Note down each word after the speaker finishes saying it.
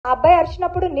ఆ అబ్బాయి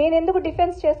అరిచినప్పుడు నేను ఎందుకు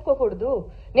డిఫెన్స్ చేసుకోకూడదు?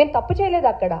 నేను తప్పు చేయలేదు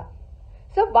అక్కడ.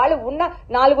 సో వాళ్ళు ఉన్న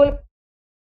 4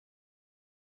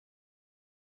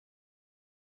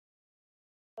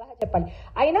 చెప్పాలి.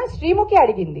 అయినా శ్రీముఖి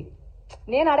అడిగింది,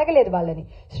 నేను అడగలేదు వాళ్ళని.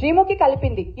 శ్రీముఖి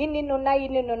కలిపింది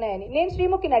ఇన్నిన్నాయని. నేను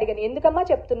శ్రీముఖిని అడిగాను, ఎందుకమ్మా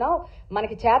చెప్తున్నావు?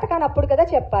 మనకి చేతకానప్పుడు కదా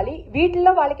చెప్పాలి.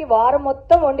 వీటిల్లో వాళ్ళకి వారం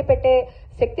మొత్తం వండి పెట్టే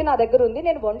శక్తి నా దగ్గర ఉంది,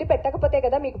 నేను వండి పెట్టకపోతే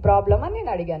కదా మీకు ప్రాబ్లం అని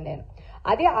నేను అడిగాను. నేను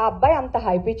అది ఆ అబ్బాయి అంత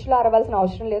హై పిచ్ లో అరవాల్సిన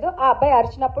అవసరం లేదు. ఆ అబ్బాయి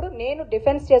అరిచినప్పుడు నేను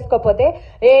డిఫెన్స్ చేసుకోకపోతే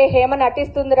హేమ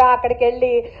నటిస్తుందిరా అక్కడికి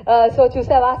వెళ్ళి, సో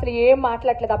చూసావా అసలు ఏం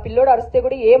మాట్లాడలేదు, ఆ పిల్లోడు అరిస్తే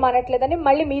కూడా ఏం అనట్లేదని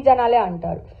మళ్ళీ మీ జనాలే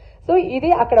అంటారు. సో ఇది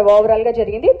అక్కడ ఓవరాల్ గా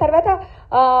జరిగింది. తర్వాత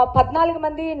 14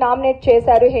 మంది నామినేట్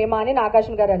చేశారు హేమ అని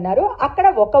నాగార్జున గారు అన్నారు. అక్కడ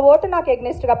ఒక ఓటు నాకు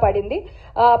ఎగ్నెస్ట్ గా పడింది.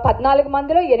 14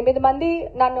 మందిలో 8 మంది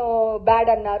నన్ను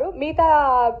బ్యాడ్ అన్నారు,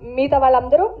 మిగతా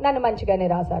వాళ్ళందరూ నన్ను మంచిగానే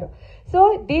రాశారు. సో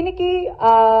దీనికి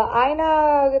ఆయన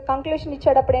కంక్లూషన్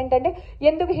ఇచ్చేటప్పుడు ఏంటంటే,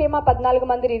 ఎందుకు హేమ 14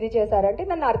 మంది ఇది చేశారంటే,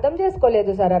 నన్ను అర్థం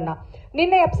చేసుకోలేదు సార్ అన్న.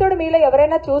 నిన్న ఎపిసోడ్ మీలో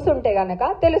ఎవరైనా చూసుంటే గనక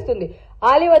తెలుస్తుంది.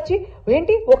 ఆలి వచ్చి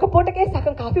ఏంటి ఒక పూటకే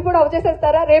సగం కాఫీ కూడా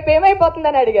అవచేసేస్తారా, రేపు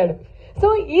ఏమైపోతుందని అడిగాడు. సో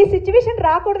ఈ సిచ్యువేషన్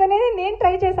రాకూడదనేది నేను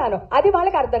ట్రై చేశాను, అది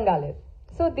వాళ్ళకి అర్థం కాలేదు.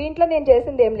 సో దీంట్లో నేను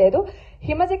చేసింది ఏం లేదు.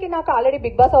 హిమజకి నాకు ఆల్రెడీ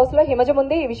బిగ్ బాస్ హౌస్ లో హిమజ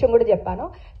ముందే ఈ విషయం కూడా చెప్పాను.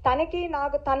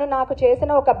 తను నాకు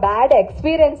చేసిన ఒక బ్యాడ్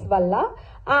ఎక్స్పీరియన్స్ వల్ల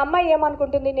ఆ అమ్మాయి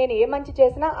ఏమనుకుంటుంది, నేను ఏ మంచి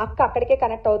చేసినా అక్క అక్కడికే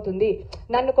కనెక్ట్ అవుతుంది,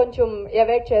 నన్ను కొంచెం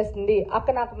అవాయిడ్ చేస్తుంది,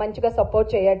 అక్క నాకు మంచిగా సపోర్ట్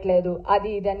చేయట్లేదు,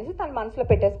 అది ఇది అనేసి తన మనసులో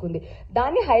పెట్టేసుకుంది.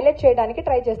 దాన్ని హైలైట్ చేయడానికి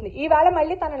ట్రై చేసింది. ఈవేళ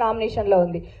మళ్ళీ తన నామినేషన్ లో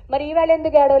ఉంది. మరి ఈవేళ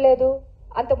ఎందుకు ఏడవలేదు?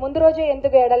 అంత ముందు రోజే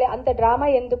ఎందుకు ఏడాలి? అంత డ్రామా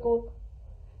ఎందుకు?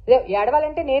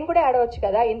 ఏడవాలంటే నేను కూడా ఏడవచ్చు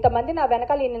కదా. ఇంతమంది నా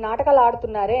వెనకాల ఇన్ని నాటకాలు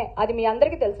ఆడుతున్నారే, అది మీ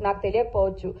అందరికీ తెలుసు, నాకు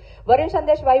తెలియకపోవచ్చు. వరుణ్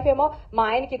సందేశ్ వైఫ్ ఏమో మా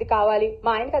ఆయనకి ఇది కావాలి,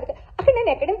 మా ఆయనకి అది, అక్కడ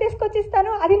నేను ఎక్కడికి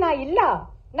తీసుకొచ్చిస్తాను? అది నా ఇల్లా?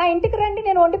 నా ఇంటికి రండి,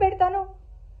 నేను వండి పెడతాను.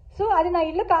 సో అది నా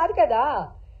ఇల్లు కాదు కదా.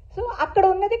 సో అక్కడ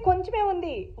ఉన్నది కొంచెమే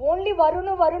ఉంది. ఓన్లీ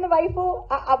వరుణ్ వైఫ్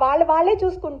వాళ్ళే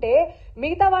చూసుకుంటే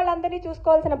మిగతా వాళ్ళందరినీ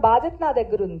చూసుకోవాల్సిన బాధ్యత నా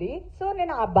దగ్గర ఉంది. సో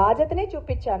నేను ఆ బాధ్యతనే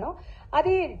చూపించాను.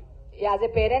 అది యాజ్ ఏ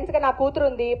పేరెంట్స్ గా నా కూతురు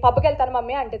ఉంది, పబ్కి వెళ్తాను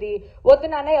మమ్మీ అంటది, వద్దు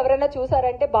నాన్న ఎవరైనా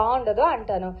చూసారంటే బాగుండదు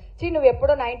అంటాను. నువ్వు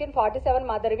ఎప్పుడో 1947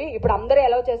 మదర్వి, ఇప్పుడు అందరూ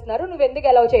ఎలవ్ చేస్తున్నారు, నువ్వు ఎందుకు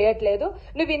ఎలవ్ చేయట్లేదు,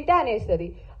 నువ్వు ఇంతే అనేస్తుంది.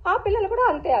 ఆ పిల్లలు కూడా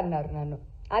అంతే అన్నారు నన్ను.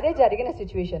 అదే జరిగిన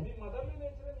సిచ్యువేషన్.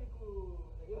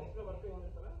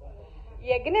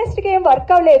 ఎగ్నెస్ట్ గా ఏం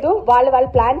వర్క్ అవ్వలేదు.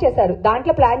 వాళ్ళు ప్లాన్ చేశారు.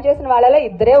 దాంట్లో ప్లాన్ చేసిన వాళ్ళలో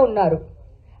ఇద్దరే ఉన్నారు.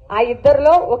 ఆ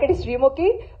ఇద్దరులో ఒకటి శ్రీముఖి,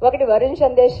 ఒకటి వరుణ్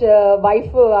సందేశ్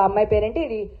వైఫ్, అమ్మాయి పేరేంటి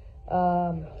ఇది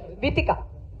వితిక.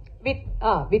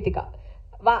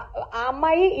 ఆ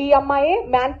అమ్మాయి ఈ అమ్మాయి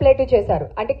మ్యాన్పులేటివ్ చేశారు.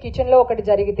 అంటే కిచెన్ లో ఒకటి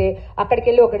జరిగితే అక్కడికి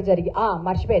వెళ్ళి ఒకటి జరిగి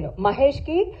మర్చిపోయాను, మహేష్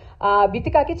కి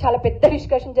వితికాకి చాలా పెద్ద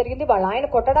డిస్కషన్ జరిగింది. వాళ్ళు ఆయన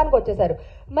కొట్టడానికి వచ్చేసారు.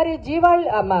 మరి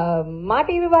మా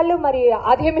టీవీ వాళ్ళు మరి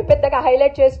అదేమి పెద్దగా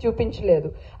హైలైట్ చేసి చూపించలేదు.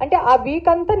 అంటే ఆ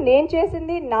వీక్ అంతా నేను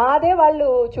చేసింది నాదే వాళ్ళు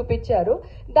చూపించారు.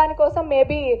 దానికోసం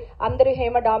మేబీ అందరూ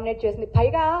హేమ డామినేట్ చేసింది.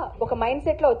 పైగా ఒక మైండ్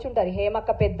సెట్ లో వచ్చి ఉంటారు,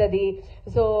 హేమక్క పెద్దది,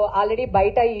 సో ఆల్రెడీ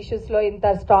బయట ఇష్యూస్ లో ఇంత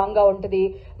స్ట్రాంగ్ గా ఉంటుంది,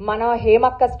 మన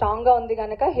హేమక్క స్ట్రాంగ్ గా ఉంది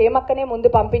కనుక హేమక్కనే ముందు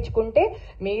పంపించుకుంటే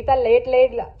మిగతా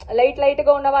లైట్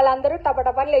గా ఉన్న వాళ్ళందరూ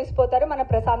టపటపని లేచిపోతారు, మనం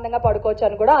ప్రశాంతంగా పడుకోవచ్చు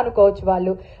అని కూడా అనుకోవచ్చు.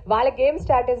 వాళ్ళ గేమ్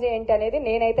స్ట్రాటజీ ఏంటి అనేది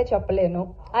నేనైతే చెప్పలేను.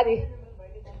 అది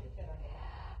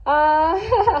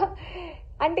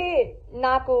అంటే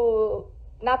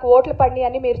నాకు ఓట్లు పడినాయి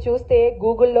అని మీరు చూస్తే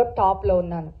గూగుల్లో టాప్ లో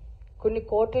ఉన్నాను. కొన్ని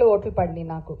కోట్ల ఓట్లు పడినాయి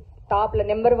నాకు. టాప్ లో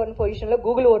నెంబర్ 1 పొజిషన్ లో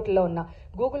గూగుల్ ఓట్లలో ఉన్నా.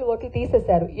 గూగుల్ ఓట్లు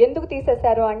తీసేశారు. ఎందుకు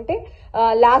తీసేశారు అంటే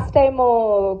లాస్ట్ టైం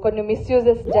కొన్ని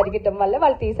మిస్యూజెస్ జరగడం వల్ల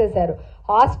వాళ్ళు తీసేశారు.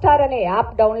 హాట్స్టార్ అనే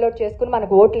యాప్ డౌన్లోడ్ చేసుకుని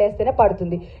మనకు ఓట్లు వేస్తేనే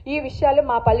పడుతుంది. ఈ విషయాలు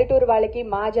మా పల్లెటూరు వాళ్ళకి,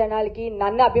 మా జనాలకి,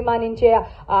 నన్ను అభిమానించే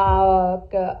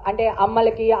అంటే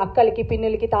అమ్మలకి, అక్కలకి,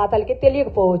 పిన్నులకి, తాతలకి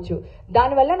తెలియకపోవచ్చు.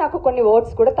 దానివల్ల నాకు కొన్ని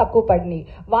ఓట్స్ కూడా తక్కువ పడినాయి.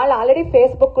 వాళ్ళు ఆల్రెడీ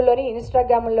ఫేస్బుక్ లోని,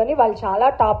 ఇన్స్టాగ్రామ్ లోని వాళ్ళు చాలా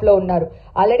టాప్ లో ఉన్నారు.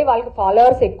 ఆల్రెడీ వాళ్ళకి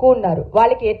ఫాలోవర్స్ ఎక్కువ ఉన్నారు.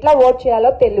 వాళ్ళకి ఎట్లా ఓట్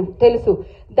చేయాలో తెలుసు.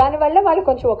 దానివల్ల వాళ్ళు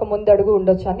కొంచెం ఒక ముందడుగు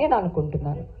ఉండొచ్చు అని నేను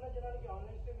అనుకుంటున్నాను.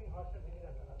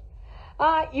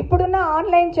 ఇప్పుడున్న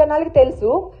ఆన్లైన్ జనాలకి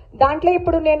తెలుసు. దాంట్లో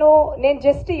ఇప్పుడు నేను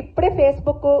జస్ట్ ఇప్పుడే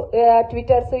ఫేస్బుక్,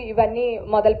 ట్విట్టర్స్ ఇవన్నీ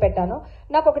మొదలు పెట్టాను.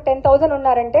 నాకు ఒక 10,000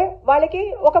 ఉన్నారంటే వాళ్ళకి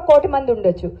 1 కోటి మంది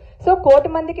ఉండొచ్చు. సో 1 కోటి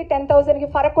మందికి 10,000కి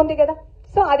ఫరక్ ఉంది కదా.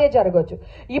 సో అదే జరగవచ్చు.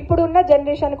 ఇప్పుడున్న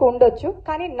జనరేషన్కి ఉండొచ్చు,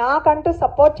 కానీ నాకంటూ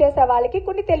సపోర్ట్ చేసే వాళ్ళకి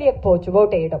కొన్ని తెలియకపోవచ్చు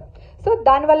ఓట్ వేయడం. సో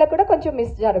దానివల్ల కూడా కొంచెం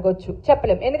మిస్ జరగవచ్చు,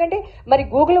 చెప్పలేం. ఎందుకంటే మరి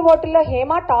గూగుల్ ఓటుల్లో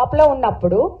హేమ టాప్ లో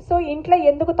ఉన్నప్పుడు సో ఇంట్లో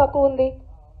ఎందుకు తక్కువ ఉంది?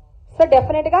 సో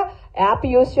డెఫినెట్ గా యాప్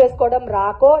యూజ్ చేసుకోవడం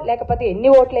రాకో, లేకపోతే ఎన్ని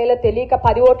ఓట్లు వేయాలో తెలియక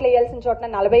 10 ఓట్లు వేయాల్సిన చోట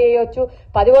 40 వేయొచ్చు,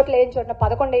 10 ఓట్లు వేయాల్సిన చోట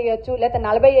 11 వేయొచ్చు, లేదా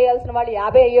 40 వేయాల్సిన వాళ్ళు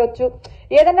 50 వేయొచ్చు,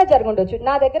 ఏదన్నా జరుగుండొచ్చు.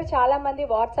 నా దగ్గర చాలా మంది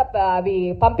వాట్సాప్ అవి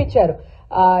పంపించారు,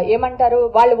 ఏమంటారు,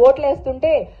 వాళ్ళు ఓట్లు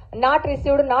వేస్తుంటే నాట్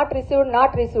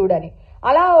రిసీవ్డ్ అని,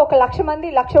 అలా 1,00,000 మంది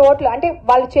 1,00,000 ఓట్లు అంటే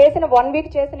వాళ్ళు చేసిన 1 వీక్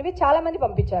చేసినవి చాలా మంది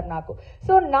పంపించారు నాకు.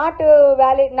 సో నాట్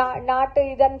వ్యాలిడ్, నాట్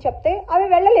ఇదని చెప్తే అవి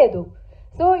వెళ్ళలేదు.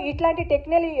 సో ఇట్లాంటి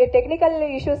టెక్నికల్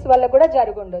ఇష్యూస్ వల్ల కూడా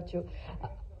జరుగుండొచ్చు.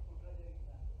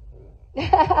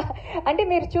 అంటే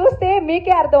మీరు చూస్తే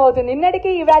మీకే అర్థమవుతుంది నిన్నటికి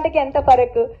ఇవాళకి ఎంత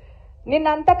ఫరక్.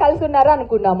 నిన్నంతా కలిసి ఉన్నారో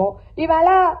అనుకున్నాము, ఇవాళ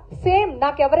సేమ్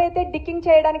నాకు ఎవరైతే డిక్కింగ్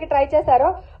చేయడానికి ట్రై చేశారో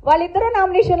వాళ్ళిద్దరూ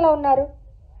నామినేషన్ లో ఉన్నారు.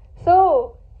 సో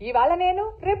ఇవాళ నేను,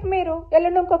 రేపు మీరు,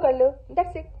 ఎల్లుండి ఇంకొకళ్ళు.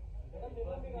 That's it.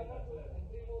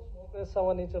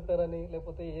 వేస్తామని చెప్పారని,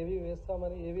 లేకపోతే ఏవి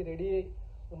వేస్తామని, ఏవి రెడీ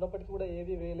ఉన్నప్పటికీ కూడా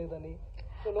ఏవి వేయలేదని,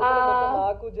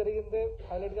 నాకు జరిగిందే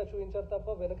హైలైట్ గా చూపించారు తప్ప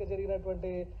వెనక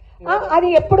జరిగినటువంటి అది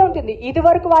ఎప్పుడు ఉంటుంది. ఇది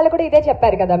వరకు వాళ్ళు కూడా ఇదే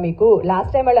చెప్పారు కదా మీకు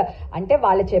లాస్ట్ టైం. అంటే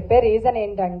వాళ్ళు చెప్పే రీజన్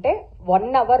ఏంటంటే 1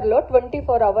 hour లో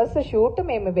 24 hours షూట్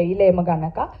మేము వేయలేము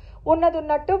గనక ఉన్నది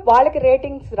ఉన్నట్టు వాళ్ళకి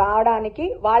రేటింగ్స్ రావడానికి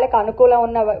వాళ్ళకి అనుకూలం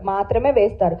ఉన్న మాత్రమే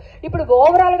వేస్తారు. ఇప్పుడు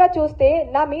ఓవరాల్ గా చూస్తే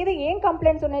నా మీద ఏం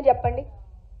కంప్లైంట్స్ ఉన్నాయో చెప్పండి.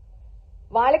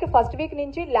 వాళ్ళకి ఫస్ట్ వీక్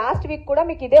నుంచి లాస్ట్ వీక్ కూడా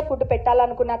మీకు ఇదే ఫుడ్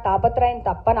పెట్టాలనుకున్న తాపత్రయం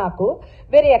తప్ప నాకు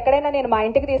వేరే ఎక్కడైనా నేను మా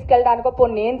ఇంటికి తీసుకెళ్ళడానికో,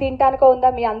 పోనీ నేను తింటానికో ఉందా?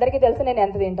 మీ అందరికీ తెలుసు నేను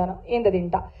ఎంత తింటానో, ఎంత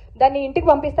తింటా. దాన్ని ఇంటికి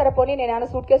పంపిస్తారా? పోనీ నేను ఏమైనా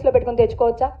సూట్ కేసులో పెట్టుకుని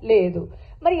తెచ్చుకోవచ్చా? లేదు.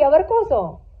 మరి ఎవరి కోసం?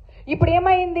 ఇప్పుడు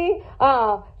ఏమైంది,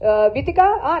 వితిక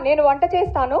నేను వంట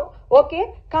చేస్తాను ఓకే,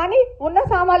 కానీ ఉన్న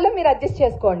సామాన్లు మీరు అడ్జస్ట్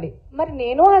చేసుకోండి. మరి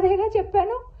నేను అదేగా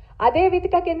చెప్పాను. అదే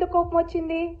వితికకి ఎందుకు కోపం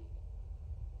వచ్చింది?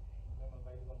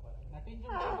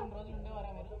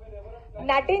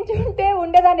 నటించుంటే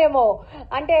ఉండేదానేమో.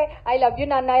 అంటే ఐ లవ్ యూ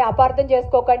నాన్న, అపార్థం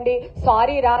చేసుకోకండి,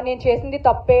 సారీ రా, నేను చేసింది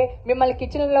తప్పే, మిమ్మల్ని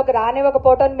కిచెన్ లోకి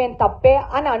రానివ్వకపోవటం మేము తప్పే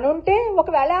అని అనుంటే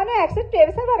ఒకవేళ యాక్సెప్ట్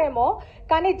చేసేవారేమో.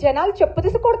 కానీ జనాలు చెప్పు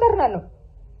తీసి కొడతారు నన్ను.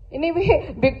 నువ్వు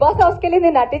బిగ్ బాస్ హౌస్కి వెళ్ళి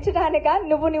నేను నటించడానికా,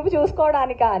 నువ్వు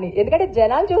చూసుకోవడానికా అని. ఎందుకంటే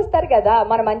జనాలు చూస్తారు కదా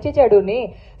మన మంచి చెడుని.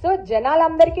 సో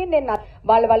జనాలందరికీ నేను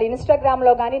వాళ్ళ ఇన్స్టాగ్రామ్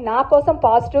లో కానీ నా కోసం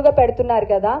పాజిటివ్ గా పెడుతున్నారు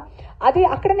కదా, అది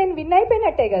అక్కడ నేను విన్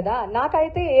అయిపోయినట్టే కదా.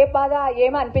 నాకైతే ఏ బాధ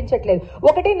ఏమీ అనిపించట్లేదు.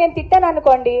 ఒకటి నేను తిట్టాను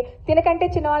అనుకోండి, తినకంటే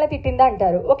చిన్నవాళ్ళే తిట్టిందా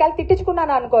అంటారు. ఒకవేళ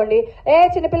తిట్టించుకున్నాను అనుకోండి,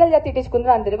 చిన్నపిల్లలు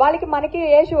తిట్టించుకుందా అంటారు. వాళ్ళకి మనకి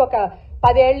ఏజ్ ఒక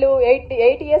 10 ఏళ్ళు,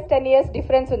 8 years 10 years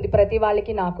డిఫరెన్స్ ఉంది ప్రతి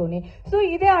వాళ్ళకి నాకుని. సో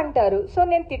ఇదే అంటారు. సో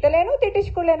నేను తిట్టలేను,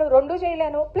 తిట్టించుకోలేను, 2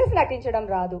 చేయలేను, ప్లస్ నటించడం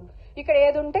రాదు. ఇక్కడ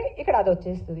ఏది ఉంటే ఇక్కడ అది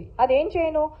వచ్చేస్తుంది. అదేం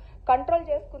చేయను, కంట్రోల్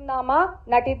చేసుకుందామా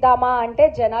నటిద్దామా అంటే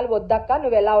జనాలు వద్దక్క,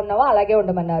 నువ్వు ఎలా ఉన్నావో అలాగే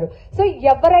ఉండమన్నారు. సో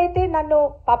ఎవరైతే నన్ను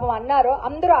పాపం అన్నారో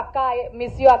అందరూ అక్క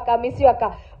మిస్ యూ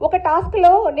అక్క. ఒక టాస్క్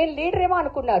లో నేను లీడర్ ఏమో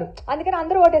అనుకున్నారు, అందుకని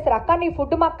అందరూ ఓటేశారు. అక్క నీ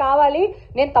ఫుడ్ మాకు కావాలి,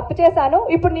 నేను తప్పు చేశాను,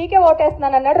 ఇప్పుడు నీకే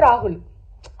ఓటేస్తున్నాను అన్నాడు రాహుల్.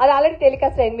 అది ఆల్రెడీ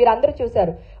టెలికాస్ట్ అయింది, మీరు అందరూ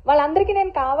చూశారు. వాళ్ళందరికీ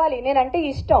నేను కావాలి, నేనంటే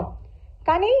ఇష్టం,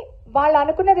 కానీ వాళ్ళు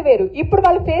అనుకున్నది వేరు. ఇప్పుడు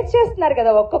వాళ్ళు ఫేస్ చేస్తున్నారు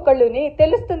కదా, ఒక్కొక్కళ్ళుని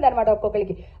తెలుస్తుంది అనమాట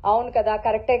ఒక్కొక్కరికి. అవును కదా,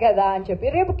 కరెక్టే కదా అని చెప్పి.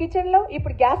 రేపు కిచెన్ లో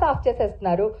ఇప్పుడు గ్యాస్ ఆఫ్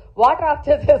చేసేస్తున్నారు, వాటర్ ఆఫ్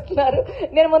చేసేస్తున్నారు.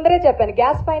 నేను ముందరే చెప్పాను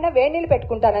గ్యాస్ పైన వేడి నీళ్ళు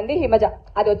పెట్టుకుంటానంది హిమజ,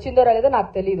 అది వచ్చిందో రాలేదో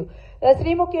నాకు తెలియదు.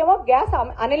 శ్రీముఖి ఏమో గ్యాస్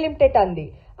అన్లిమిటెడ్ అంది.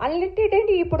 అన్లిమిటెడ్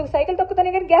ఏంటి, ఇప్పుడు సైకిల్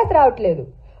తొక్కుతానే కానీ గ్యాస్ రావట్లేదు.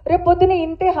 రేపు పొద్దున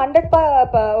ఇంతే 100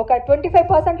 ఒక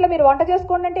 25% లో మీరు వంట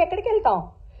చేసుకోండి అంటే ఎక్కడికి వెళ్తాం?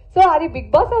 సో అది బిగ్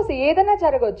బాస్ హౌస్, ఏదైనా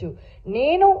జరగవచ్చు.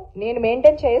 నేను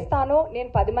మెయింటైన్ చేస్తాను, నేను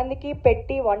 10 మందికి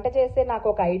పెట్టి వంట చేసే నాకు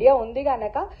ఒక ఐడియా ఉంది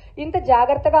కనుక ఇంత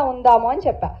జాగ్రత్తగా ఉందాము అని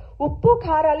చెప్పా. ఉప్పు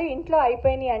కారాలు ఇంట్లో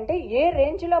అయిపోయినాయి అంటే ఏ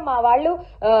రేంజ్ లో మా వాళ్ళు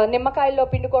నిమ్మకాయల్లో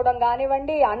పిండుకోవడం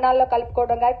కానివ్వండి, అన్నాల్లో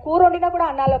కలుపుకోవడం కానీ, కూర వండినా కూడా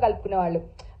అన్నాల్లో కలుపుకునేవాళ్ళు.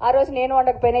 ఆ రోజు నేను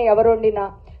వండకపోయినా ఎవరు వండినా.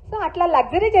 సో అట్లా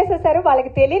లగ్జరీ చేసేసారు, వాళ్ళకి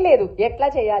తెలియలేదు ఎట్లా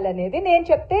చేయాలనేది. నేను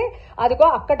చెప్తే అదిగో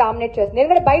అక్క డామినేట్ చేస్తుంది.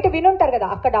 ఎందుకంటే బయట వినుంటారు కదా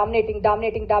అక్క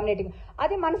డామినేటింగ్,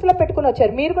 అది మనసులో పెట్టుకుని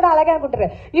వచ్చారు. మీరు కూడా అలాగే అనుకుంటారు.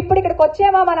 ఇప్పుడు ఇక్కడికి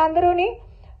వచ్చేమా మనందరూని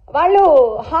వాళ్ళు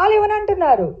హాల్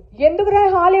ఇవ్వనంటున్నారు. ఎందుకురా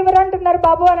హాల్ ఇవ్వరంటున్నారు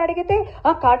బాబు అని అడిగితే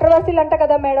కాంట్రవర్సీలు అంట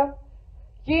కదా మేడం.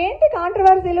 ఏంటి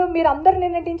కాంట్రవర్సీలు? మీరు అందరు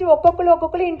నిన్నటించి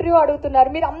ఒక్కొక్కరు ఇంటర్వ్యూ అడుగుతున్నారు,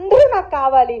 మీరు అందరూ నాకు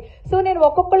కావాలి. సో నేను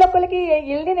ఒక్కొక్కరికి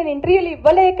వెళ్ళి నేను ఇంటర్వ్యూలు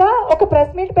ఇవ్వలేక ఒక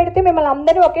ప్రెస్ మీట్ పెడితే మిమ్మల్ని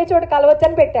అందరినీ ఒకే చోట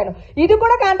కలవచ్చని పెట్టాను. ఇది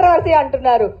కూడా కాంట్రవర్సీ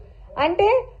అంటున్నారు అంటే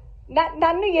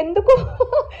నన్ను ఎందుకు,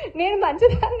 నేను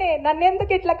మంచిదాన్ని, నన్ను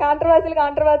ఎందుకు ఇట్లా కాంట్రవర్సీలు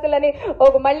అని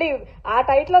ఒక మళ్ళీ ఆ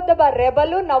టైటిల్ వద్దా,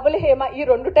 రెబలు నవ్వులు హేమ, ఈ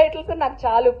 2 టైటిల్స్ నాకు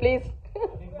చాలు ప్లీజ్.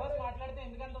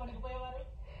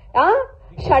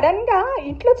 సడన్ గా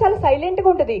ఇంట్లో చాలా సైలెంట్ గా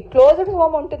ఉంటుంది, క్లోజ్డ్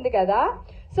హోమ్ ఉంటుంది కదా.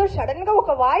 సో సడన్ గా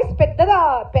ఒక వాయిస్ పెద్దగా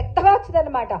వచ్చింది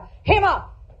అనమాట, హేమా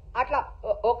అట్లా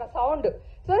ఒక సౌండ్.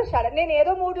 సో సడన్ నేను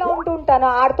ఏదో మూడ్ లో ఉంటాను,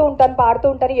 ఆడుతూ ఉంటాను, పాడుతూ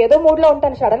ఉంటాను, ఏదో మూడ్ లో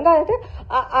ఉంటాను. సడన్ గా అయితే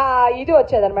ఇది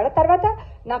వచ్చేదనమాట. తర్వాత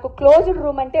నాకు క్లోజ్డ్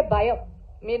రూమ్ అంటే భయం.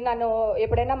 మీరు నన్ను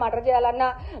ఎప్పుడైనా మర్డర్ చేయాలన్నా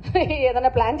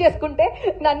ఏదైనా ప్లాన్ చేసుకుంటే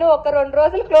నన్ను ఒక 2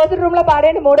 రోజులు క్లోజ్డ్ రూమ్ లో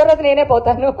పాడేయండి, 3వ రోజు నేనే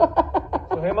పోతాను.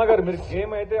 హేమ గారు మీరు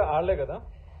గేమ్ అయితే ఆడలే కదా,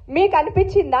 మీకు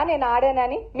అనిపించిందా నేను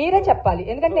ఆడానని? మీరే చెప్పాలి,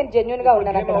 ఎందుకంటే నేను జెన్యున్ గా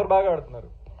ఉన్నాను అక్కడ.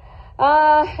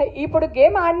 ఇప్పుడు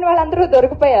గేమ్ ఆడిన వాళ్ళందరూ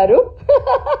దొరికిపోయారు.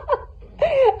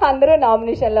 అందరూ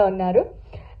నామినేషన్ లో ఉన్నారు.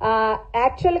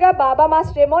 యాక్చువల్ గా బాబా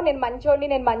మాస్టర్ ఏమో నేను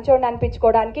మంచోడిని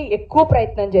అనిపించుకోవడానికి ఎక్కువ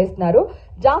ప్రయత్నం చేస్తున్నారు.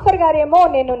 జాఫర్ గారేమో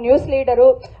నేను న్యూస్ లీడరు,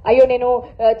 అయ్యో నేను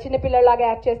చిన్నపిల్లలాగా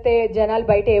యాక్ట్ చేస్తే జనాలు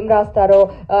బయట ఏం రాస్తారో,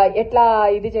 ఎట్లా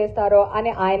ఇది చేస్తారో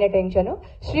అని ఆయన టెన్షన్.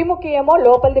 శ్రీముఖి ఏమో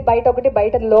లోపలిది బయట ఒకటి,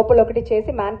 బయట లోపల ఒకటి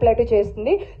చేసి మ్యానిపులేటివ్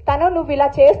చేస్తుంది. తను నువ్వు ఇలా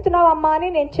చేస్తున్నావమ్మా అని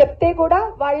నేను చెప్తే కూడా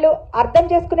వాళ్ళు అర్థం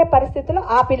చేసుకునే పరిస్థితుల్లో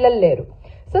ఆ పిల్లలు లేరు.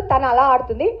 సో తను అలా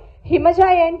ఆడుతుంది. హిమజ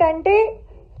ఏంటంటే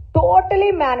టోటలీ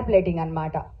మ్యానిపులేటింగ్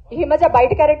అనమాట. హిమజ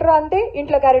బయట క్యారెక్టర్ అంతే,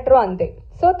 ఇంట్లో క్యారెక్టర్ అంతే.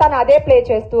 సో తను అదే ప్లే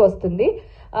చేస్తూ వస్తుంది.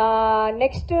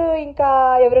 నెక్స్ట్ ఇంకా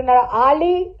ఎవరున్నారు?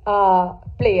 ఆలీ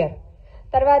ప్లేయర్.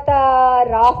 తర్వాత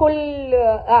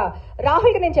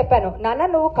రాహుల్కి నేను చెప్పాను, నాన్న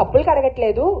నువ్వు కప్పులు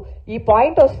కడగట్లేదు, ఈ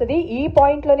పాయింట్ వస్తుంది, ఈ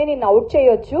పాయింట్ లోనే నేను అవుట్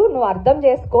చేయొచ్చు, నువ్వు అర్థం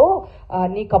చేసుకో,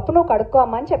 నీ కప్పు నువ్వు కడుక్కో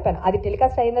అమ్మా అని చెప్పాను. అది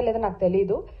టెలికాస్ట్ అయిందో లేదో నాకు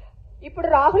తెలియదు. ఇప్పుడు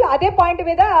రాహుల్ అదే పాయింట్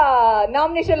మీద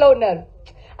నామినేషన్ లో ఉన్నారు.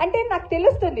 అంటే నాకు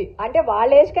తెలుస్తుంది, అంటే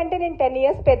వాళ్ళ ఏజ్ కంటే నేను 10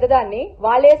 years పెద్దదాన్ని,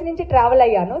 వాళ్ళ ఏజ్ నుంచి ట్రావెల్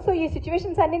అయ్యాను. సో ఈ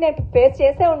సిచ్యువేషన్స్ అన్ని నేను ఫేస్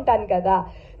చేసే ఉంటాను కదా.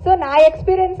 సో నా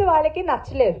ఎక్స్పీరియన్స్ వాళ్ళకి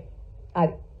నచ్చలేదు.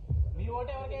 అది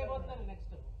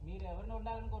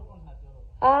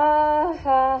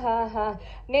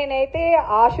నేనైతే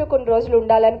ఆశు కొన్ని రోజులు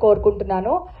ఉండాలని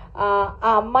కోరుకుంటున్నాను.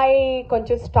 ఆ అమ్మాయి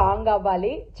కొంచెం స్ట్రాంగ్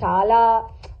అవ్వాలి. చాలా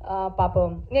పాపం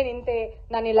నేను ఇంతే,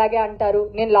 నన్ను ఇలాగే అంటారు,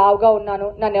 నేను లావుగా ఉన్నాను,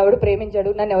 నన్ను ఎవరు ప్రేమించాడు,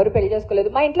 నన్ను ఎవరు పెళ్లి చేసుకోలేదు,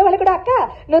 మా ఇంట్లో వాళ్ళు కూడా అక్క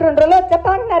నువ్వు 2 రోజులు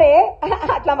వచ్చేస్తా అంటున్నారే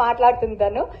అట్లా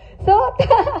మాట్లాడుతుంటాను. సో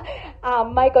ఆ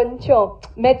అమ్మాయి కొంచెం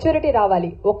మెచ్యూరిటీ రావాలి.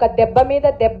 ఒక దెబ్బ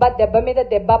మీద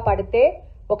దెబ్బ పడితే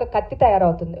ఒక కత్తి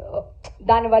తయారవుతుంది,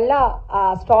 దానివల్ల ఆ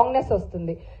స్ట్రాంగ్నెస్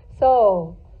వస్తుంది. సో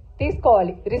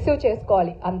తీసుకోవాలి, రిసీవ్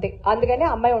చేసుకోవాలి అంతే. అందుకనే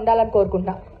అమ్మాయి ఉండాలని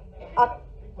కోరుకుంటున్నా.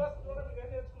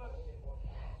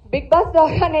 బిగ్ బాస్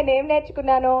ద్వారా నేనేం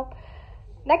నేర్చుకున్నాను,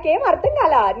 నాకేం అర్థం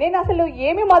కాలా. నేను అసలు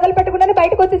ఏమి మొదలు పెట్టకుండానే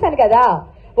బయటకు వచ్చేసాను కదా.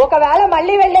 ఒకవేళ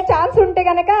మళ్ళీ వెళ్లే ఛాన్స్ ఉంటే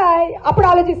గనక అప్పుడు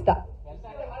ఆలోచిస్తా.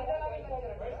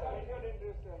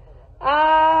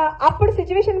 అప్పుడు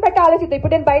సిచ్యువేషన్ బట్టి ఆలోచిద్దాం.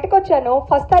 ఇప్పుడు నేను బయటకు వచ్చాను,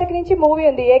 1st తారీఖు నుంచి మూవీ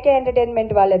ఉంది ఏకే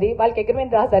ఎంటర్టైన్మెంట్ వాళ్ళకి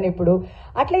అగ్రిమెంట్ రాశాను. ఇప్పుడు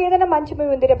అట్లా ఏదైనా మంచి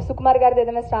మూవీ ఉంది, రేపు సుకుమార్ గారిది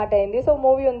ఏదైనా స్టార్ట్ అయింది, సో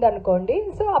మూవీ ఉంది అనుకోండి,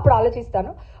 సో అప్పుడు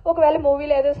ఆలోచిస్తాను. ఒకవేళ మూవీ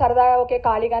లేదు, సరదాగా ఓకే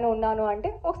ఖాళీగానే ఉన్నాను అంటే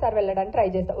ఒకసారి వెళ్ళడానికి ట్రై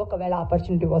చేస్తా. ఒకవేళ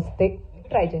ఆపర్చునిటీ వస్తే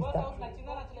ట్రై చేస్తా.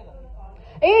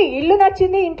 ఇల్లు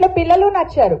నచ్చింది, ఇంట్లో పిల్లలు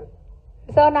నచ్చారు,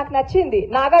 సో నాకు నచ్చింది.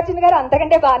 నాగార్జున గారు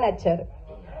అంతకంటే బాగా నచ్చారు.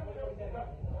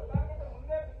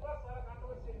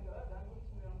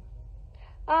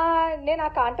 నేను ఆ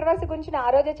కాంట్రవర్సీ గురించి ఆ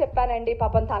రోజే చెప్పానండి.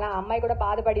 పాపం తన అమ్మాయి కూడా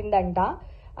బాధపడిందంట.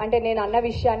 అంటే నేను అన్న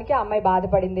విషయానికి అమ్మాయి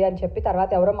బాధపడింది అని చెప్పి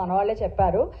తర్వాత ఎవరో మన వాళ్ళే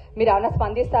చెప్పారు, మీరు ఏమైనా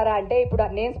స్పందిస్తారా అంటే ఇప్పుడు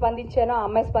నేను స్పందించాను, ఆ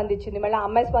అమ్మాయి స్పందించింది, మళ్ళీ ఆ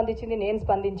అమ్మాయి స్పందించింది, నేను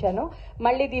స్పందించాను,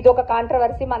 మళ్ళీ ఇది ఒక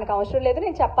కాంట్రవర్సీ, మనకు అవసరం లేదు,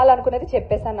 నేను చెప్పాలనుకున్నది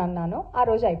చెప్పేశాను అన్నాను. ఆ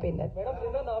రోజు అయిపోయింది.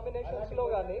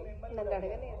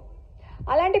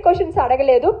 అలాంటి క్వశ్చన్స్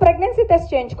అడగలేదు. ప్రెగ్నెన్సీ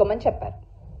టెస్ట్ చేయించుకోమని చెప్పారు.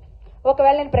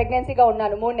 ఒకవేళ నేను ప్రెగ్నెన్సీగా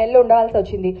ఉన్నాను, 3 నెలలు ఉండవలసి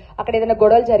వచ్చింది, అక్కడ ఏదైనా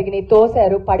గొడవలు జరిగినాయి,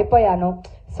 తోసారు, పడిపోయాను,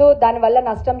 సో దానివల్ల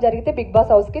నష్టం జరిగితే బిగ్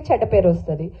బాస్ హౌస్ కి చెడ్డ పేరు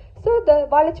వస్తుంది, సో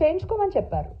వాళ్ళు చేయించుకోమని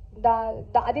చెప్పారు.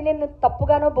 అది నేను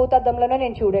తప్పుగానో భూతద్దంలోనో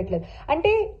నేను చూడట్లేదు.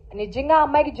 అంటే నిజంగా ఆ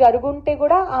అమ్మాయికి జరుగుంటే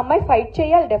కూడా ఆ అమ్మాయి ఫైట్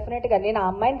చేయాలి డెఫినెట్ గా. నేను ఆ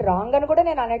అమ్మాయిని రాంగ్ అని కూడా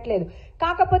నేను అనట్లేదు.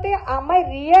 కాకపోతే ఆ అమ్మాయి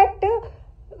రియాక్ట్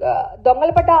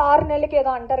దొంగలు పడ్డ 6 నెలలకి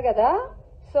ఏదో అంటారు కదా,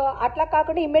 సో అట్లా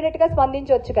కాకుండా ఇమ్మీడియట్ గా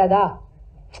స్పందించవచ్చు కదా,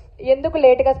 ఎందుకు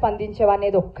లేటుగా స్పందించేవా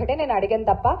అనేది ఒక్కటే నేను అడిగాను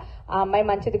తప్ప ఆ అమ్మాయి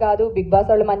మంచిది కాదు, బిగ్ బాస్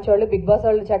వాళ్ళు మంచోళ్ళు, బిగ్ బాస్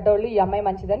వాళ్ళు చెడ్డోళ్ళు, ఈ అమ్మాయి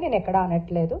మంచిదని నేను ఎక్కడా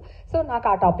అనట్లేదు. సో నాకు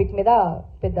ఆ టాపిక్ మీద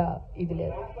పెద్ద ఇది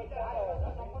లేదు.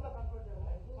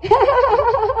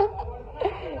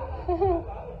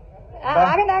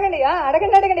 ఆగండి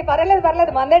అడగండి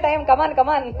పర్లేదు మందే టైం.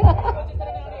 కమాన్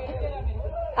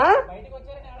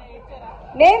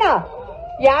నేనా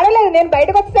ఏడలేదు, నేను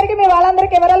బయటకు వచ్చేసరికి మీ వాళ్ళందరూ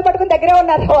కెమెరాలు పట్టుకుని దగ్గరే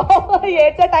ఉన్నారు.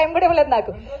 ఏడ్చే టైం కూడా ఇవ్వలేదు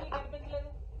నాకు.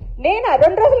 నేనా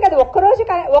 2 రోజులు కదా,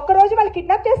 ఒక్కరోజు వాళ్ళు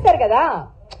కిడ్నాప్ చేస్తారు కదా,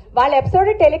 వాళ్ళ ఎపిసోడ్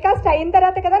టెలికాస్ట్ అయిన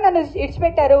తర్వాత కదా నన్ను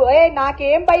ఇడిచిపెట్టారు.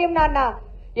 నాకేం భయం నాన్న,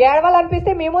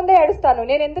 ఏడవాలనిపిస్తే మీ ముందే ఏడుస్తాను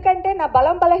నేను, ఎందుకంటే నా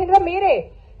బలహీనత మీరే.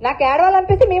 నాకు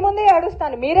ఏడవాలనిపిస్తే మీ ముందే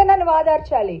ఏడుస్తాను, మీరే నన్ను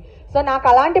వాదార్చాలి. సో నాకు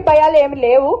అలాంటి భయాలు ఏమి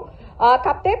లేవు.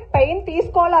 కాకపోతే పెయిన్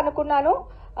తీసుకోవాలనుకున్నాను,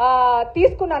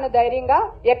 తీసుకున్నాను ధైర్యంగా,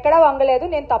 ఎక్కడా వంగలేదు,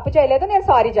 నేను తప్పు చేయలేదు, నేను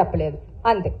సారీ చెప్పలేదు,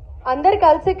 అంతే. అందరు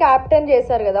కలిసి క్యాప్టెన్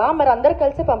చేశారు కదా, మరి అందరు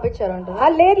కలిసి పంపించారు అంట.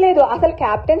 లేదు అసలు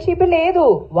క్యాప్టెన్షిప్ లేదు.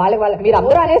 వాళ్ళ మీరు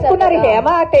అందరూ అనేసుకున్నారు, హేమ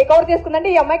టేక్ ఓవర్ చేసుకుందంటే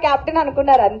ఈ అమ్మాయి క్యాప్టెన్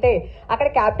అనుకున్నారు అంతే. అక్కడ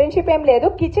క్యాప్టెన్షిప్ ఏం లేదు.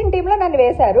 కిచెన్ టీమ్ లో నన్ను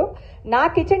వేశారు, నా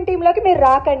కిచెన్ టీమ్ లోకి మీరు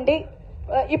రాకండి,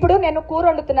 ఇప్పుడు నేను కూర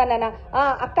వండుతున్నాను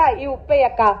అక్క ఈ ఉప్పే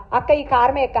అక్క అక్క ఈ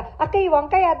కారమే అక్క ఈ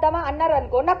వంకాయ వేద్దామా అన్నారు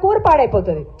అనుకో, నా కూర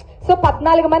పాడైపోతుంది. సో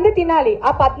 14 మంది తినాలి,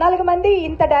 ఆ 14 మంది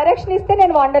ఇంత డైరెక్షన్ ఇస్తే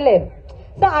నేను వండలేను.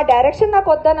 సో ఆ డైరెక్షన్ నాకు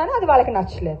వద్దన్నాను, అది వాళ్ళకి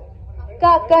నచ్చలేదు. అక్క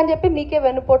అక్క అని చెప్పి మీకే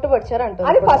వెన్నుపోటు పడిచారు అంటారు.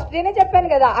 అది ఫస్ట్ డేనే చెప్పాను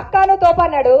కదా, అక్కను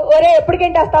తోపన్నాడు, ఒరే ఎప్పటికి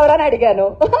ఏంటేస్తావురా అని అడిగాను.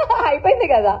 అయిపోయింది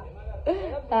కదా.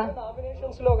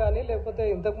 నామినేషన్స్ లో గానీ లేకపోతే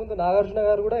ఇంతకు ముందు నాగార్జున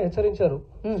గారు కూడా హెచ్చరించారు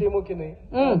శ్రీముఖిని,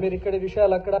 మీరు ఇక్కడ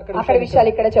విషయాలు అక్కడ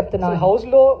విషయాలు ఇక్కడ చెప్తున్నాను. హౌస్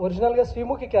లో ఒరిజినల్ గా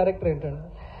శ్రీముఖి క్యారెక్టర్ ఏంటండి?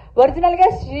 ఒరిజినల్ గా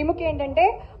శ్రీముఖి ఏంటంటే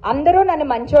అందరూ నన్ను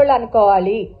మంచోళ్ళు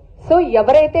అనుకోవాలి. సో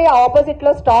ఎవరైతే ఆపోజిట్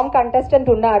లో స్ట్రాంగ్ కంటెస్టెంట్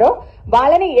ఉన్నారో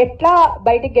వాళ్ళని ఎట్లా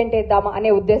బయటికి గెంటేద్దామా అనే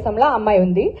ఉద్దేశంలో అమ్మాయి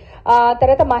ఉంది.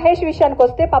 తర్వాత మహేష్ విషయానికి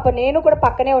వస్తే పాప నేను కూడా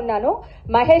పక్కనే ఉన్నాను.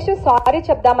 మహేష్ సారీ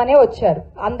చెప్దామనే వచ్చారు,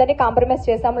 అందరినీ కాంప్రమైజ్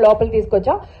చేసాం, లోపల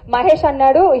తీసుకొచ్చాం. మహేష్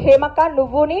అన్నాడు, హేమక్క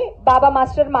నువ్వుని బాబా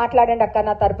మాస్టర్ మాట్లాడండి అక్క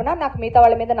నా తరపున, నాకు మిగతా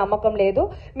వాళ్ళ మీద నమ్మకం లేదు,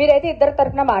 మీరైతే ఇద్దరు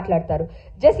తరపున మాట్లాడతారు.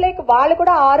 జస్ట్ లైక్ వాళ్ళు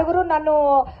కూడా 6 నన్ను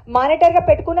మానిటర్ గా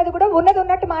పెట్టుకున్నది కూడా ఉన్నది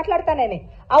ఉన్నట్టు మాట్లాడతానని,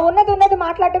 ఆ ఉన్నది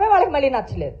మాట్లాడటమే వాళ్ళకి మళ్ళీ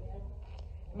నచ్చలేదు.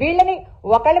 వీళ్ళని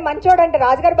ఒకళ్ళు మంచోడు అంటే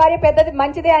రాజుగారి భార్య పెద్దది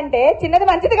మంచిదే అంటే చిన్నది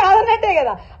మంచిది కాదన్నట్టే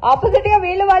కదా. ఆపోజిట్ గా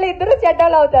వాళ్ళు ఇద్దరు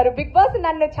చెడ్డలు అవుతారు. బిగ్ బాస్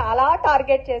నన్ను చాలా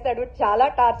టార్గెట్ చేశాడు, చాలా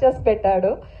టార్చర్స్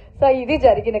పెట్టాడు. సో ఇది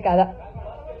జరిగిన కదా.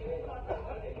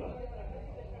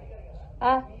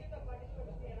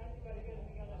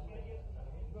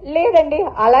 లేదండి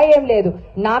అలా ఏం లేదు.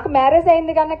 నాకు మ్యారేజ్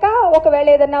అయింది కనుక ఒకవేళ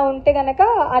ఏదన్నా ఉంటే గనక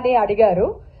అని అడిగారు.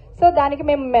 సో దానికి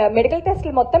మేము మెడికల్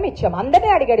టెస్ట్లు మొత్తం ఇచ్చాం. అందరినీ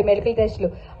అడిగాడు మెడికల్ టెస్ట్లు,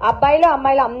 అబ్బాయిలు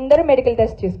అమ్మాయిలు అందరూ మెడికల్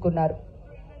టెస్ట్ తీసుకున్నారు.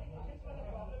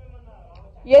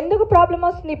 ఎందుకు ప్రాబ్లం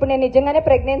వస్తుంది? ఇప్పుడు నేను నిజంగానే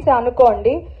ప్రెగ్నెన్సీ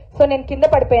అనుకోండి, సో నేను కింద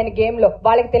పడిపోయాను గేమ్ లో,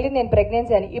 వాళ్ళకి తెలియదు నేను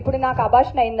ప్రెగ్నెన్సీ అని. ఇప్పుడు నాకు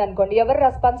అబార్షన్ అయింది అనుకోండి, ఎవరు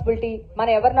రెస్పాన్సిబిలిటీ?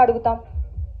 మనం ఎవరిని అడుగుతాం?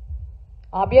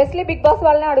 ఆబ్వియస్లీ బిగ్ బాస్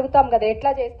వాళ్ళని అడుగుతాం కదా.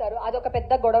 ఎట్లా చేస్తారు? అదొక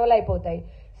పెద్ద గొడవలు అయిపోతాయి.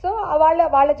 సో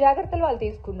వాళ్ళ జాగ్రత్తలు వాళ్ళు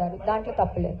తీసుకున్నారు, దాంట్లో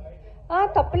తప్పలేదు.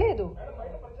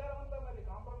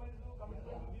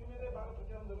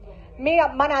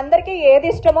 మన అందరికీ ఏది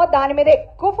ఇష్టమో దాని మీద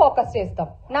ఎక్కువ ఫోకస్ చేస్తాం.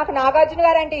 నాకు నాగార్జున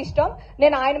గారు అంటే ఇష్టం,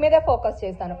 నేను ఆయన మీదే ఫోకస్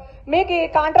చేస్తాను. మీకు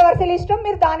కాంట్రవర్సీలు ఇష్టం,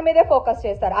 మీరు దాని మీదే ఫోకస్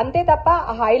చేస్తారు. అంతే తప్ప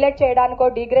హైలైట్ చేయడానికో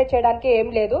డిగ్రేడ్ చేయడానికి ఏం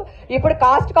లేదు. ఇప్పుడు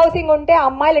కాస్ట్ కౌసింగ్ ఉంటే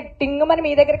అమ్మాయిలు టింగుమని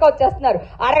మీ దగ్గరికి వచ్చేస్తున్నారు,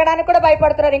 అడగడానికి కూడా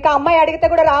భయపడుతున్నారు, ఇంకా అమ్మాయి అడిగితే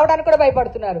కూడా రావడానికి కూడా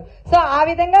భయపడుతున్నారు. సో ఆ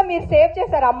విధంగా మీరు సేవ్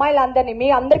చేశారు అమ్మాయిలందరినీ, మీ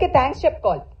అందరికీ థ్యాంక్స్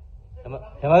చెప్పుకోవాలి.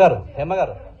 హేమ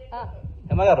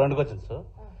గారు 2 క్వశ్చన్స్.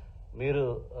 మీరు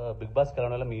బిగ్ బాస్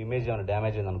వెళ్ళడం వల్ల మీ ఇమేజ్ ఏమైనా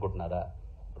డ్యామేజ్ అయింది అనుకుంటున్నారా?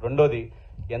 రెండోది,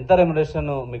 ఎంత రెమ్యునరేషన్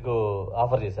మీకు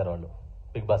ఆఫర్ చేశారు వాళ్ళు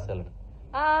బిగ్ బాస్ వెళ్ళడం?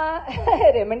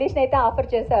 రెమ్యునరేషన్ అయితే ఆఫర్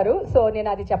చేశారు, సో నేను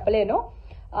అది చెప్పలేను.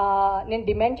 నేను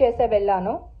డిమాండ్ చేసే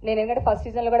వెళ్ళాను. నేను ఎందుకంటే ఫస్ట్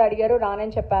సీజన్ లో కూడా అడిగారు,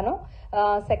 రానని చెప్పాను.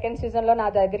 సెకండ్ సీజన్ లో నా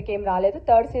దగ్గరికి ఏం రాలేదు,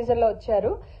 థర్డ్ సీజన్ లో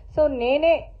వచ్చారు. సో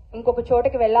నేనే ఇంకొక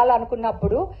చోటకి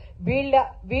వెళ్ళాలనుకున్నప్పుడు వీళ్ళు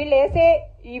వేసే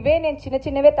ఇవే నేను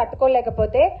చిన్నవే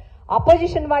తట్టుకోలేకపోతే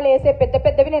అపోజిషన్ వాళ్ళు వేసే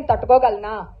పెద్దవి నేను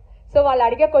తట్టుకోగలనా? సో వాళ్ళు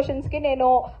అడిగే క్వశ్చన్స్ కి నేను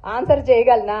ఆన్సర్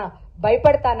చేయగలనా?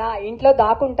 భయపడతానా? ఇంట్లో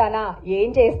దాక్కుంటానా? ఏం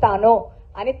చేస్తానో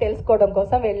అని తెలుసుకోవడం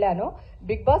కోసం వెళ్ళాను.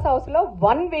 బిగ్ బాస్ హౌస్ లో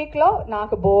 1 వీక్ లో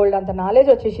నాకు బోల్డ్ అంత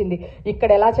నాలెడ్జ్ వచ్చేసింది. ఇక్కడ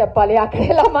ఎలా చెప్పాలి, అక్కడ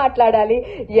ఎలా మాట్లాడాలి,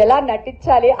 ఎలా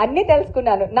నటించాలి అన్ని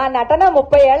తెలుసుకున్నాను. నా నటన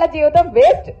 30 ఏళ్ల జీవితం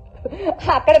వేస్ట్.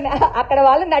 అక్కడ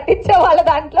వాళ్ళు నటించే వాళ్ళ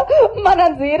దాంట్లో మనం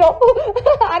 0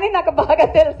 అని నాకు బాగా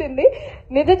తెలిసింది.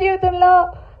 నిజ జీవితంలో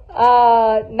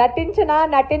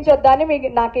నటించొద్దా అని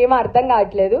నాకేమో అర్థం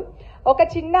కావట్లేదు. ఒక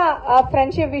చిన్న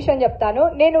ఫ్రెండ్షిప్ విషయం చెప్తాను.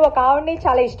 నేను ఒక ఆవిడని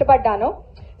చాలా ఇష్టపడ్డాను.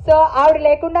 సో ఆవిడ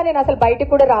లేకుండా నేను అసలు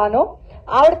బయటికి కూడా రాను,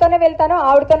 ఆవిడతోనే వెళ్తాను,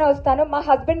 ఆవిడతోనే వస్తాను. మా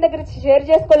హస్బెండ్ దగ్గర షేర్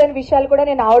చేసుకోలేని విషయాలు కూడా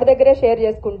నేను ఆవిడ దగ్గరే షేర్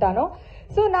చేసుకుంటాను.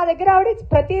 సో నా దగ్గర ఆవిడ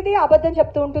ప్రతిదీ అబద్ధం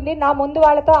చెప్తూ ఉంటుంది, నా ముందు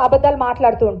వాళ్ళతో అబద్ధాలు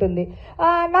మాట్లాడుతూ ఉంటుంది.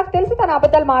 నాకు తెలుసు తను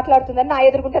అబద్ధాలు మాట్లాడుతుందని, నా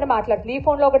ఎదుర్కొంటేనే మాట్లాడుతుంది. ఈ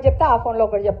ఫోన్లో ఒకటి చెప్తే ఆ ఫోన్లో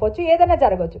ఒకటి చెప్పొచ్చు, ఏదైనా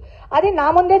జరగవచ్చు. అది నా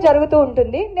ముందే జరుగుతూ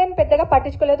ఉంటుంది, నేను పెద్దగా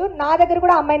పట్టించుకోలేదు. నా దగ్గర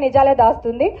కూడా అమ్మాయి నిజాలే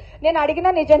దాస్తుంది, నేను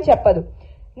అడిగినా నిజం చెప్పదు.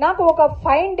 నాకు ఒక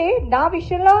ఫైన్ డే నా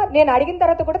విషయంలో నేను అడిగిన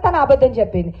తర్వాత కూడా తను అబద్ధం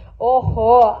చెప్పింది. ఓహో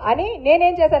అని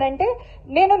నేనేం చేశానంటే,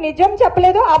 నేను నిజం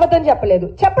చెప్పలేదు, అబద్ధం చెప్పలేదు,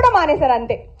 చెప్పడం మానేశాను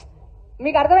అంతే.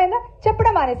 మీకు అర్థమైందా?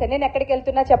 చెప్పడం మానేశాను. నేను ఎక్కడికి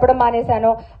వెళ్తున్నా చెప్పడం మానేశాను,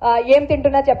 ఏం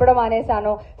తింటున్నా చెప్పడం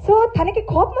మానేశాను. సో తనకి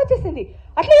కోపం వచ్చేసింది,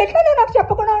 అట్లా ఎట్లా నువ్వు నాకు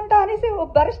చెప్పకుండా ఉంటావు అనేసి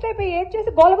బరస్ట్ అయిపోయి ఏం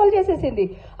చేసి గోలగోలు చేసేసింది.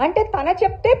 అంటే తన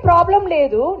చెప్తే ప్రాబ్లం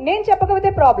లేదు, నేను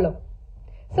చెప్పకపోతే ప్రాబ్లం.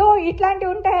 సో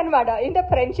ఇట్లాంటివి ఉంటాయన్నమాట. ఇంత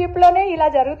ఫ్రెండ్షిప్ లోనే ఇలా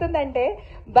జరుగుతుందంటే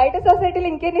బయట సొసైటీలో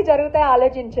ఇంకెన్ని జరుగుతాయో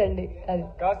ఆలోచించండి. అది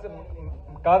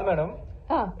కాదు మేడం,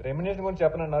 రెమ్యునేషన్ గురించి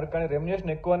చెప్పనన్నారు, కానీ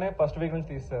రెమ్యునేషన్ ఎక్కువనే ఫస్ట్ వీక్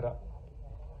నుంచి తీస్తారా?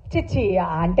 చిచ్చి,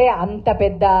 అంటే అంత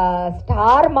పెద్ద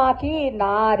స్టార్ మాకి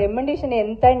నా రెమ్యునరేషన్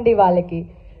ఎంత అండి వాళ్ళకి?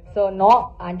 సో నో,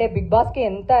 అంటే బిగ్ బాస్ కి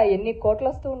ఎన్ని కోట్లు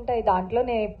వస్తూ ఉంటాయి, దాంట్లో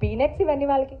పీనట్స్ ఇవన్నీ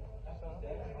వాళ్ళకి.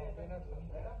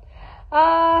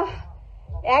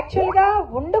 యాక్చువల్గా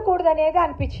ఉండకూడదు అనేది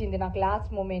అనిపించింది నాకు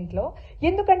లాస్ట్ మూమెంట్లో.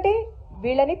 ఎందుకంటే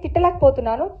వీళ్ళని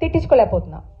తిట్టలేకపోతున్నాను,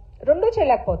 తిట్టించుకోలేకపోతున్నా, రెండూ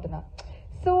చేయలేకపోతున్నా.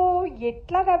 సో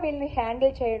ఎట్లాగా వీళ్ళని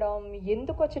హ్యాండిల్ చేయడం,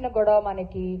 ఎందుకు వచ్చిన గొడవ,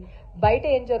 మనకి బయట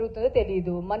ఏం జరుగుతుందో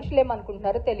తెలియదు, మనుషులు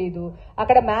ఏమనుకుంటున్నారో తెలియదు,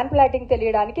 అక్కడ మ్యాన్ ప్లాటింగ్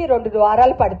తెలియడానికి 2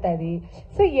 వారాలు పడుతుంది.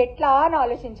 సో ఎట్లా అని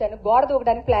ఆలోచించాను, గోడ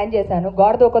దూకడానికి ప్లాన్ చేశాను,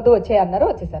 గోడ దూకదు వచ్చేయన్నారు,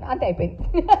 వచ్చేసాను, అంతే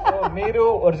అయిపోయింది. మీరు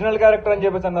ఒరిజినల్ క్యారెక్టర్ అని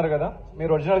చెప్పేసి అన్నారు కదా,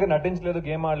 మీరు ఒరిజినల్ గా నటించలేదు,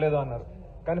 గేమ్ ఆడలేదు అన్నారు.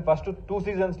 కానీ ఫస్ట్ 2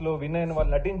 seasons లో విన్ అయిన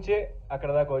వాళ్ళు నటించే అక్కడ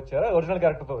దాకా వచ్చారా, ఒరిజినల్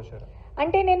క్యారెక్టర్ తో వచ్చారా?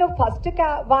 అంటే నేను ఫస్ట్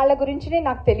వాళ్ళ గురించి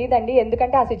నాకు తెలియదండి,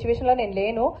 ఎందుకంటే ఆ సిచ్యువేషన్ లో నేను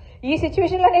లేను. ఈ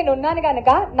సిచ్యువేషన్ లో నేను ఉన్నాను గనక,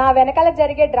 నా వెనకాల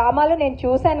జరిగే డ్రామాలు నేను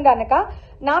చూశాను గనక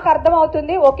నాకు అర్థం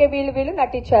అవుతుంది, ఓకే వీళ్ళు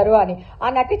నటించారు అని. ఆ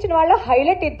నటించిన వాళ్ళు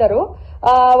హైలైట్ ఇద్దరు,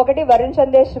 ఒకటి వరుణ్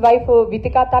సందేశ్ వైఫ్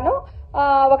వితిక, తను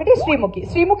ఒకటి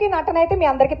శ్రీముఖి నటన అయితే మీ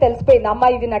అందరికి తెలిసిపోయింది,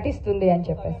 అమ్మ ఇది నటిస్తుంది అని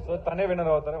చెప్పేసి. సో తనే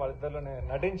విన్నర్ అవుతారా వాళ్ళిద్దరిలోనే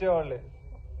నటించే వాళ్ళే?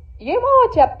 ఏమో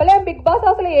చెప్పలేం, బిగ్ బాస్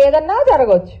అసలు ఏదన్నా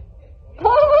జరగవచ్చు.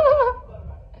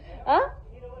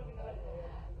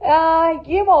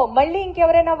 ఏమో మళ్ళీ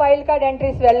ఇంకెవరైనా వైల్డ్ కార్డ్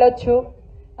ఎంట్రీస్ వెళ్ళొచ్చు,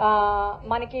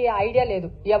 మనకి ఐడియా లేదు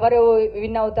ఎవరు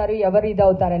విన్ అవుతారు, ఎవరు ఇది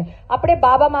అవుతారని. అప్పుడే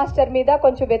బాబా మాస్టర్ మీద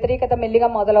కొంచెం వ్యతిరేకత మెల్లిగా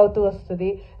మొదలవుతూ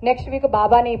వస్తుంది. నెక్స్ట్ వీక్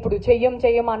బాబాని, ఇప్పుడు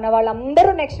చెయ్యం అన్న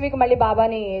వాళ్ళందరూ నెక్స్ట్ వీక్ మళ్ళీ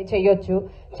బాబాని చెయ్యొచ్చు,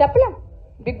 చెప్పలేం.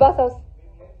 బిగ్ బాస్ హౌస్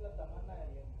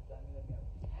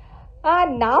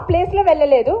నా ప్లేస్ లో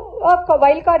వెళ్ళలేదు, ఒక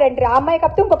వైల్డ్ కార్డ్ ఎంట్రీ. ఆ అమ్మాయి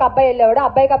కప్తే ఇంకొక అబ్బాయి వెళ్ళేవాడు,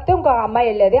 అబ్బాయి కప్తే ఇంకొక అమ్మాయి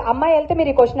వెళ్ళేది. అమ్మాయి వెళ్తే మీరు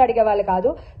ఈ క్వశ్చన్ అడిగేవాళ్ళు కాదు,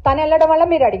 తను వెళ్ళడం వల్ల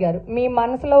మీరు అడిగారు. మీ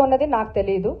మనసులో ఉన్నది నాకు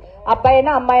తెలియదు, అబ్బాయి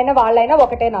అయినా అమ్మాయి అయినా వాళ్ళైనా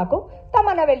ఒకటే నాకు.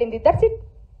 తమన్నా వెళ్ళింది, దట్స్ ఇట్.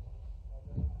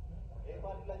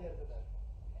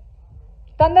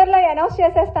 తొందరలో అనౌన్స్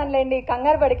చేసేస్తానులేండి,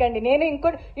 కంగారు పడకండి. నేను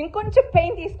ఇంకొంచెం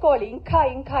పెయిన్ తీసుకోవాలి,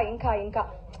 ఇంకా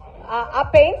ఆ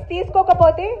పెయిన్స్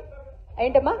తీసుకోకపోతే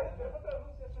ఏంటమ్మా.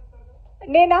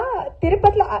 నేను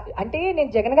తిరుపతిలో అంటే నేను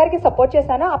జగన్ గారికి సపోర్ట్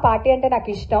చేశాను, ఆ పార్టీ అంటే నాకు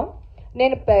ఇష్టం.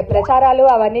 నేను ప్రచారాలు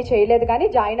అవన్నీ చేయలేదు కానీ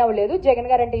జాయిన్ అవ్వలేదు. జగన్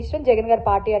గారు అంటే ఇష్టం, జగన్ గారి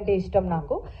పార్టీ అంటే ఇష్టం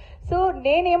నాకు. సో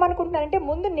నేనేమనుకుంటున్నానంటే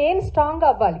ముందు నేను స్ట్రాంగ్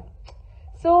అవ్వాలి.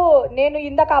 సో నేను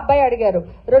ఇందాక అబ్బాయి అడిగారు,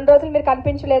 2 రోజులు మీరు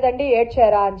కనిపించలేదండి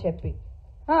ఏడ్చారా అని చెప్పి.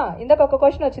 ఇందాక ఒక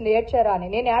క్వశ్చన్ వచ్చింది, ఏడ్చారా అని.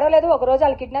 నేను ఏడవలేదు, ఒక రోజు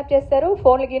వాళ్ళు కిడ్నాప్ చేస్తారు,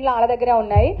 ఫోన్లు గిన్లు వాళ్ళ దగ్గరే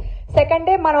ఉన్నాయి. సెకండ్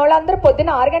డే మన వాళ్ళందరూ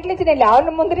పొద్దున్న 6 గంటల నుంచి, నేను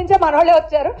లేవని ముందు నుంచే మనోళ్ళే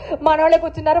వచ్చారు, మనోళ్ళే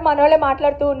కూర్చున్నారు, మనోళ్ళే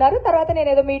మాట్లాడుతూ ఉన్నారు. తర్వాత నేను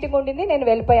ఏదో మీటింగ్ ఉండింది, నేను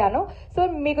వెళ్ళిపోయాను. సో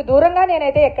మీకు దూరంగా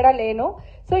నేనైతే ఎక్కడా లేను.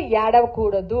 సో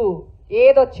ఏడవకూడదు,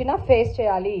 ఏదొచ్చినా ఫేస్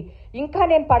చేయాలి. ఇంకా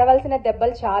నేను పడవలసిన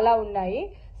దెబ్బలు చాలా ఉన్నాయి.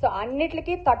 సో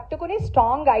అన్నిటికీ తట్టుకుని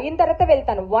స్ట్రాంగ్ అయిన తర్వాత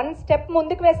వెళ్తాను. 1 స్టెప్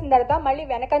ముందుకు వేసిన తర్వాత మళ్ళీ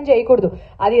వెనకని చేయకూడదు.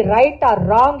 అది right are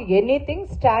wrong anything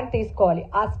stand తీసుకోవాలి.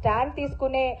 ఆ స్టాండ్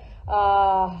తీసుకునే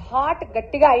హార్ట్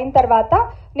గట్టిగా అయిన తర్వాత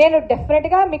నేను డెఫినెట్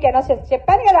గా మీకు అనౌన్స్ చేసి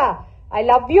చెప్పాను కదా, ఐ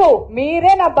లవ్ యూ,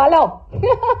 మీరే నా బలం.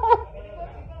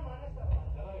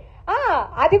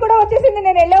 అది కూడా వచ్చేసింది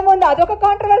నేను వెళ్లే ముందు, అదొక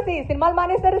కాంట్రవర్సీ. సినిమాలు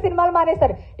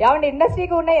మానేస్తారు. ఏమంటే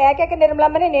ఇండస్ట్రీకి ఉన్న ఏకైక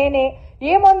నిర్మలమ్మని నేనే.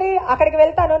 ఏముంది, అక్కడికి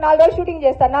వెళ్తాను, 4 రోజులు షూటింగ్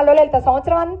చేస్తాను, 4 రోజులు వెళ్తాను.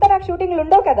 సంవత్సరం అంతా నాకు షూటింగ్లు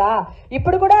ఉండవు కదా.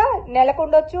 ఇప్పుడు కూడా నెలకు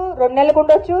ఉండొచ్చు, 2 నెలలకు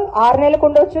ఉండొచ్చు, 6 నెలలకు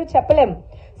ఉండొచ్చు, చెప్పలేం.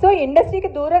 సో ఇండస్ట్రీకి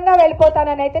దూరంగా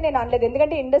వెళ్ళిపోతానని అయితే నేను అనలేదు.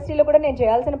 ఎందుకంటే ఇండస్ట్రీలో కూడా నేను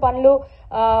చేయాల్సిన పనులు,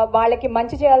 వాళ్ళకి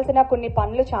మంచి చేయాల్సిన కొన్ని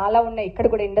పనులు చాలా ఉన్నాయి. ఇక్కడ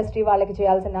కూడా ఇండస్ట్రీ వాళ్ళకి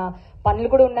చేయాల్సిన పనులు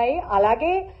కూడా ఉన్నాయి.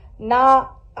 అలాగే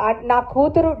నా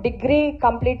కూతురు డిగ్రీ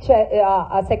కంప్లీట్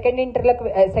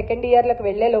సెకండ్ ఇయర్లకు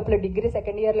వెళ్లే లోపల, డిగ్రీ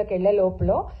సెకండ్ ఇయర్లకు వెళ్లే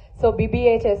లోపల సో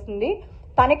BBA చేస్తుంది.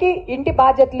 తనకి ఇంటి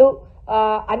బాధ్యతలు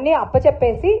అన్నీ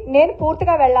అప్పచెప్పేసి నేను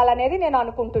పూర్తిగా వెళ్ళాలనేది నేను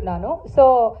అనుకుంటున్నాను. సో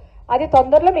అది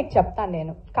తొందరలో మీకు చెప్తాను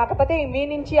నేను. కాకపోతే మీ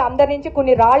నుంచి అందరి నుంచి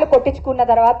కొన్ని రాళ్లు కొట్టించుకున్న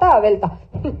తర్వాత వెళ్తా.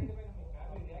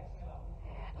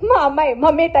 మా అమ్మాయి,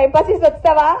 మమ్మీ టైంపాస్ చేసి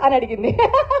వచ్చావా అని అడిగింది.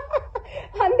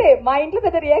 అంతే, మా ఇంట్లో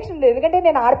పెద్ద రియాక్షన్ లేదు. ఎందుకంటే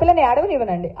నేను ఆడపిల్లని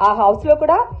ఏడవనివ్వనండి. ఆ హౌస్ లో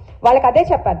కూడా వాళ్ళకి అదే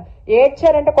చెప్పాను,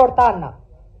 ఏడ్చారంటే కొడతా అన్నా.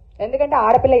 ఎందుకంటే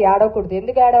ఆడపిల్ల ఏడవకూడదు.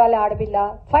 ఎందుకు ఏడవాలి? ఆడపిల్ల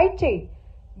ఫైట్ చేయి,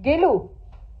 గెలు.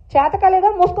 చేతకాలేదా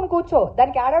మూసుకుని కూర్చో,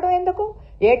 దానికి ఏడవడం ఎందుకు?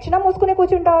 ఏడ్చినా మూసుకుని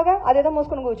కూర్చుంటావుగా, అదేదో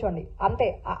మూసుకుని కూర్చోండి అంతే.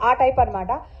 ఆ టైప్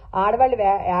అనమాట. ఆడవాళ్ళు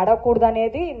ఏడవకూడదు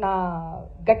అనేది నా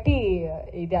గట్టి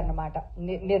ఇది అన్నమాట,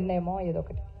 నిర్ణయమో ఏదో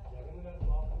ఒకటి.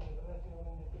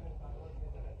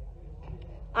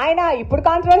 ఆయన ఇప్పుడు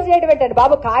కాంట్రవర్సీ చేయడం పెట్టండి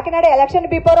బాబు. కాకినాడ ఎలక్షన్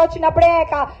బిఫోర్ వచ్చినప్పుడే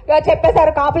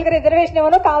చెప్పేశారు, కాపులకి రిజర్వేషన్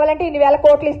ఇవ్వను, కావాలంటే 1,000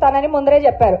 కోట్లు ఇస్తానని ముందరే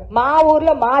చెప్పారు. మా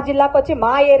ఊర్లో, మా జిల్లాకు వచ్చి,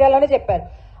 మా ఏరియాలోనే చెప్పారు.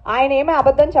 ఆయన ఏమీ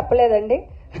అబద్ధం చెప్పలేదండి.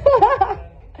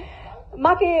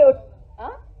 మాకి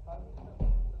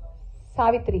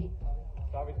సావిత్రి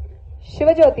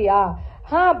శివజ్యోతియా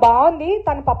బాగుంది.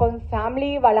 తన పాపం ఫ్యామిలీ,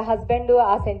 వాళ్ళ హస్బెండ్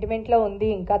ఆ సెంటిమెంట్ లో ఉంది,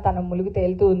 ఇంకా తన ములుగు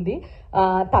తేలుతూ ఉంది.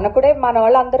 తన కూడా మన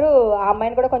వాళ్ళందరూ ఆ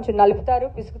అమ్మాయిని కూడా కొంచెం నలుపుతారు,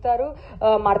 పిసుకుతారు,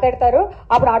 మడతెడతారు.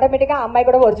 అప్పుడు ఆటోమేటిక్ గా ఆ అమ్మాయి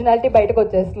కూడా ఒరిజినాలిటీ బయటకు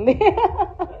వచ్చేస్తుంది.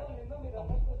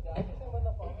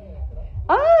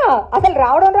 అసలు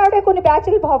రావడే కొన్ని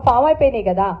బ్యాచ్లు ఫామ్ అయిపోయినాయి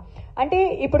కదా. అంటే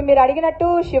ఇప్పుడు మీరు అడిగినట్టు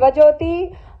శివజ్యోతి,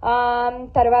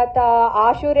 తర్వాత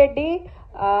ఆశురెడ్డి,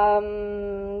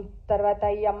 తర్వాత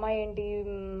ఈ అమ్మాయి ఏంటి,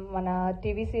 మన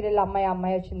టీవీ సీరియల్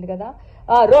అమ్మాయి వచ్చింది కదా,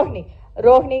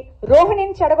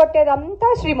 రోహిణిని చెడగొట్టేదంతా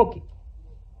శ్రీముఖి.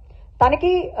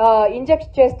 తనకి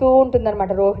ఇంజెక్ట్ చేస్తూ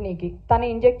ఉంటుందన్నమాట రోహిణికి. తను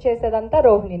ఇంజెక్ట్ చేసేదంతా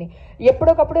రోహిణిని.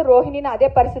 ఎప్పుడొకప్పుడు రోహిణిని అదే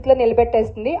పరిస్థితిలో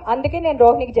నిలబెట్టేస్తుంది. అందుకే నేను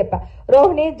రోహిణికి చెప్పా,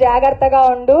 రోహిణి జాగ్రత్తగా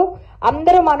ఉండు,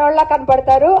 అందరూ మనోళ్ళ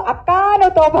కనపడతారు, అక్కా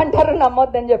నువ్వు తోపంటారు,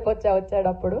 నమ్మొద్దని వచ్చాడు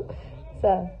అప్పుడు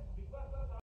సార్.